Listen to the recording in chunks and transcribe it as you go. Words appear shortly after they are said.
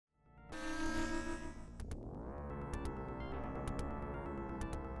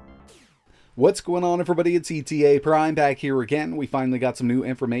What's going on, everybody? It's ETAPRIME back here again. We finally got some new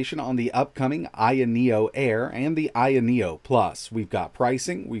information on the upcoming Aya Neo Air and the Aya Neo Plus. We've got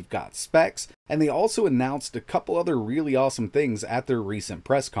pricing, we've got specs, and they also announced a couple other really awesome things at their recent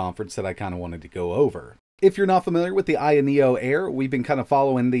press conference that I kind of wanted to go over. If you're not familiar with the Aya Neo Air, we've been kind of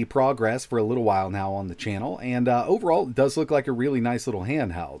following the progress for a little while now on the channel, and overall it does look like a really nice little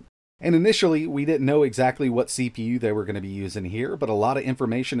handheld. And initially, we didn't know exactly what CPU they were going to be using here, but a lot of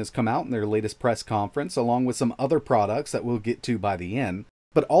information has come out in their latest press conference, along with some other products that we'll get to by the end.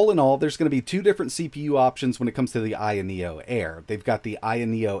 But all in all, there's going to be two different CPU options when it comes to the Aya Neo Air. They've got the Aya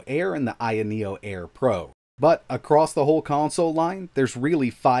Neo Air and the Aya Neo Air Pro. But across the whole console line, there's really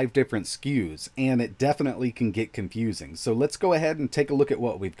 5 different SKUs, and it definitely can get confusing. So let's go ahead and take a look at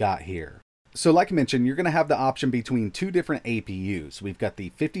what we've got here. So like I mentioned, you're going to have the option between two different APUs. We've got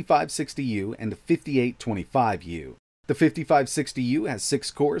the 5560U and the 5825U. The 5560U has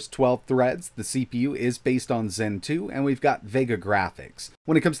 6 cores, 12 threads. The CPU is based on Zen 2, and we've got Vega graphics.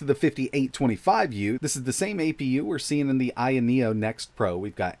 When it comes to the 5825U, this is the same APU we're seeing in the Aya Neo Next Pro.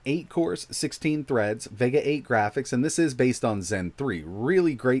 We've got 8 cores, 16 threads, Vega 8 graphics, and this is based on Zen 3.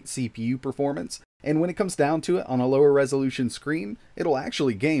 Really great CPU performance, and when it comes down to it on a lower resolution screen, it'll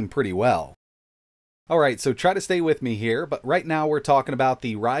actually game pretty well. Alright, so try to stay with me here, but right now we're talking about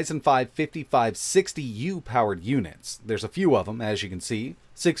the Ryzen 5 5560U powered units. There's a few of them, as you can see.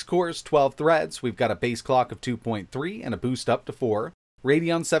 6 cores, 12 threads, we've got a base clock of 2.3 and a boost up to 4,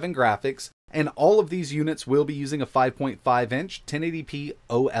 Radeon 7 graphics, and all of these units will be using a 5.5-inch 1080p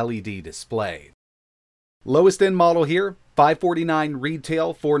OLED display. Lowest end model here, $549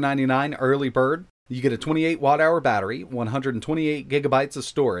 retail, $499 early bird. You get a 28 watt-hour battery, 128 gigabytes of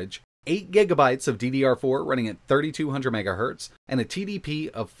storage, 8 gigabytes of DDR4 running at 3200 MHz, and a TDP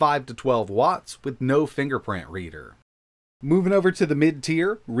of 5 to 12 watts with no fingerprint reader. Moving over to the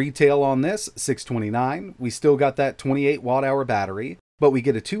mid-tier, retail on this, $629. We still got that 28 watt-hour battery, but we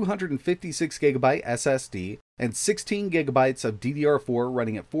get a 256 gigabyte SSD and 16 gigabytes of DDR4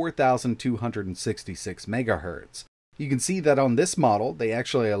 running at 4266 MHz. You can see that on this model, they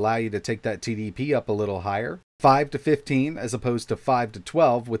actually allow you to take that TDP up a little higher, 5 to 15 as opposed to 5 to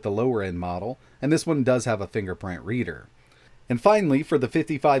 12 with the lower end model, and this one does have a fingerprint reader. And finally, for the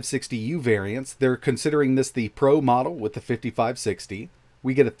 5560U variants, they're considering this the Pro model with the 5560.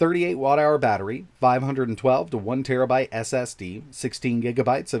 We get a 38 watt-hour battery, 512 to 1 terabyte SSD, 16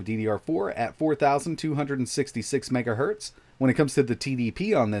 gigabytes of DDR4 at 4266 MHz. When it comes to the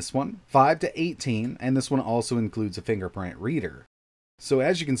TDP on this one, 5 to 18, and this one also includes a fingerprint reader. So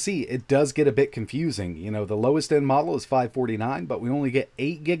as you can see, it does get a bit confusing. You know, the lowest end model is $549, but we only get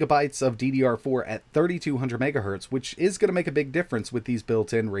 8 gigabytes of DDR4 at 3200 MHz, which is going to make a big difference with these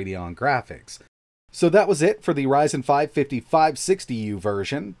built-in Radeon graphics. So that was it for the Ryzen 5 5560U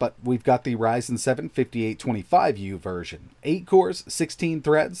version, but we've got the Ryzen 7 5825U version. 8 cores, 16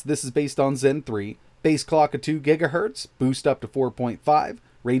 threads, this is based on Zen 3, base clock of 2 GHz, boost up to 4.5,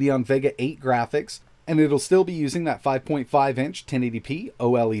 Radeon Vega 8 graphics, and it'll still be using that 5.5-inch 1080p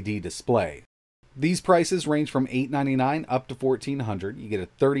OLED display. These prices range from $899 up to $1,400. You get a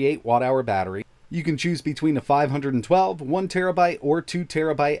 38 watt-hour battery. You can choose between a 512, 1 terabyte, or 2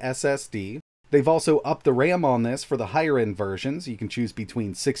 terabyte SSD. They've also upped the RAM on this for the higher end versions. You can choose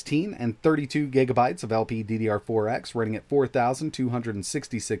between 16 and 32 gigabytes of LPDDR4X running at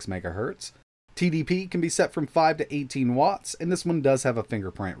 4266 MHz. TDP can be set from 5 to 18 watts, and this one does have a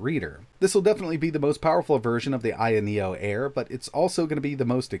fingerprint reader. This will definitely be the most powerful version of the Aya Neo Air, but it's also going to be the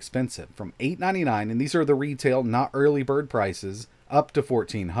most expensive, from $899, and these are the retail, not early bird prices, up to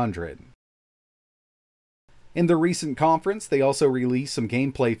 $1,400. In the recent conference, they also released some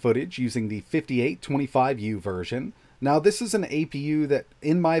gameplay footage using the 5825U version. Now, this is an APU that,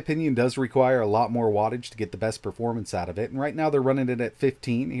 in my opinion, does require a lot more wattage to get the best performance out of it, and right now they're running it at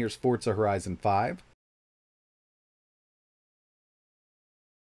 15. Here's Forza Horizon 5.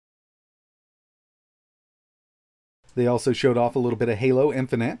 They also showed off a little bit of Halo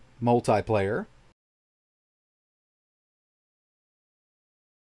Infinite multiplayer.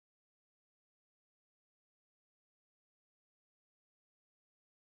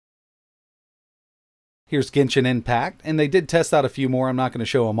 Here's Genshin Impact, and they did test out a few more. I'm not going to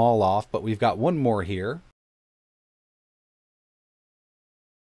show them all off, but we've got one more here.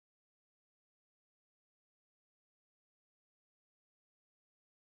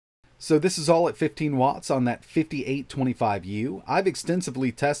 So this is all at 15 watts on that 5825U. I've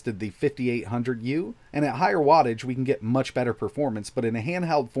extensively tested the 5800U, and at higher wattage we can get much better performance, but in a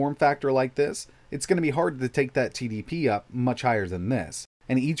handheld form factor like this, it's going to be hard to take that TDP up much higher than this.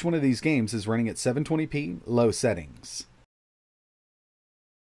 And each one of these games is running at 720p low settings.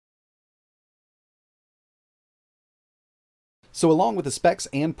 So along with the specs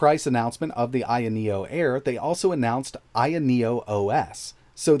and price announcement of the Aya Neo Air, they also announced Aya Neo OS.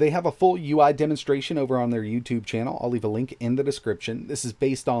 So they have a full UI demonstration over on their YouTube channel. I'll leave a link in the description. This is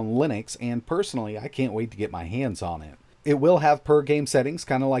based on Linux, and personally, I can't wait to get my hands on it. It will have per game settings,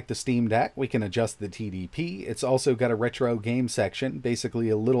 kind of like the Steam Deck. We can adjust the TDP. It's also got a retro game section, basically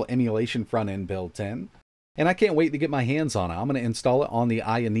a little emulation front end built in. And I can't wait to get my hands on it. I'm going to install it on the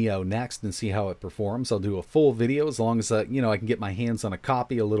Aya Neo next and see how it performs. I'll do a full video as long as I can get my hands on a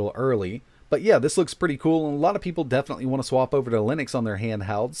copy a little early. But yeah, this looks pretty cool, and a lot of people definitely want to swap over to Linux on their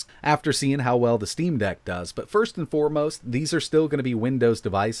handhelds after seeing how well the Steam Deck does. But first and foremost, these are still going to be Windows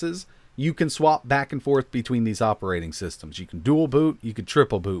devices. You can swap back and forth between these operating systems. You can dual boot, you can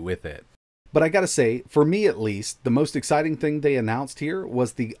triple boot with it. But I gotta say, for me at least, the most exciting thing they announced here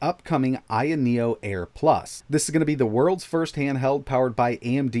was the upcoming Aya Neo Air Plus. This is going to be the world's first handheld powered by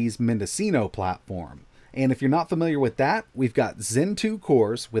AMD's Mendocino platform. And if you're not familiar with that, we've got Zen 2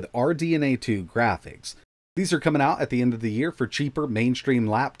 cores with RDNA 2 graphics. These are coming out at the end of the year for cheaper mainstream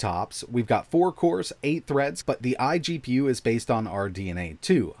laptops. We've got 4 cores, 8 threads, but the iGPU is based on RDNA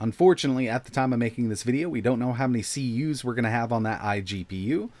 2. Unfortunately, at the time of making this video, we don't know how many CUs we're going to have on that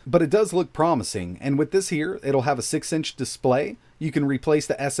iGPU, but it does look promising. And with this here, it'll have a 6-inch display. You can replace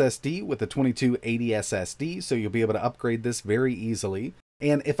the SSD with a 2280 SSD, so you'll be able to upgrade this very easily.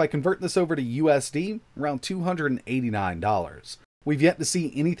 And if I convert this over to USD, around $289. We've yet to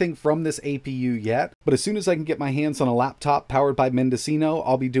see anything from this APU yet, but as soon as I can get my hands on a laptop powered by Mendocino,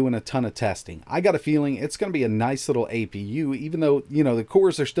 I'll be doing a ton of testing. I got a feeling it's going to be a nice little APU, even though, the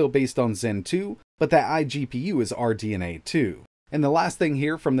cores are still based on Zen 2, but that iGPU is RDNA 2. And the last thing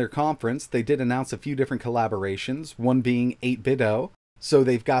here from their conference, they did announce a few different collaborations, one being 8BitO. So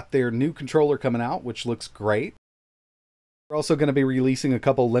they've got their new controller coming out, which looks great. They're also going to be releasing a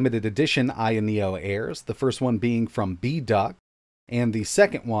couple limited edition Aya Neo Airs, the first one being from Blvd. And the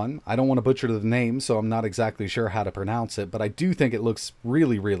second one, I don't want to butcher the name, so I'm not exactly sure how to pronounce it, but I do think it looks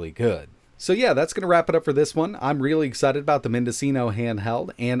really, really good. So yeah, that's going to wrap it up for this one. I'm really excited about the Mendocino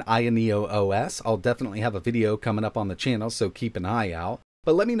handheld and Aya Neo OS. I'll definitely have a video coming up on the channel, so keep an eye out.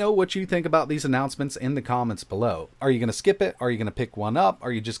 But let me know what you think about these announcements in the comments below. Are you going to skip it? Are you going to pick one up?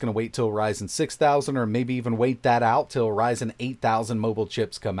 Are you just going to wait till Ryzen 6000, or maybe even wait that out till Ryzen 8000 mobile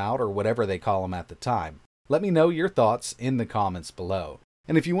chips come out, or whatever they call them at the time? Let me know your thoughts in the comments below.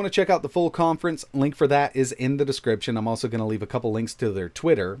 And if you want to check out the full conference, link for that is in the description. I'm also going to leave a couple links to their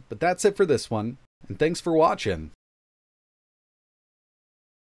Twitter. But that's it for this one, and thanks for watching.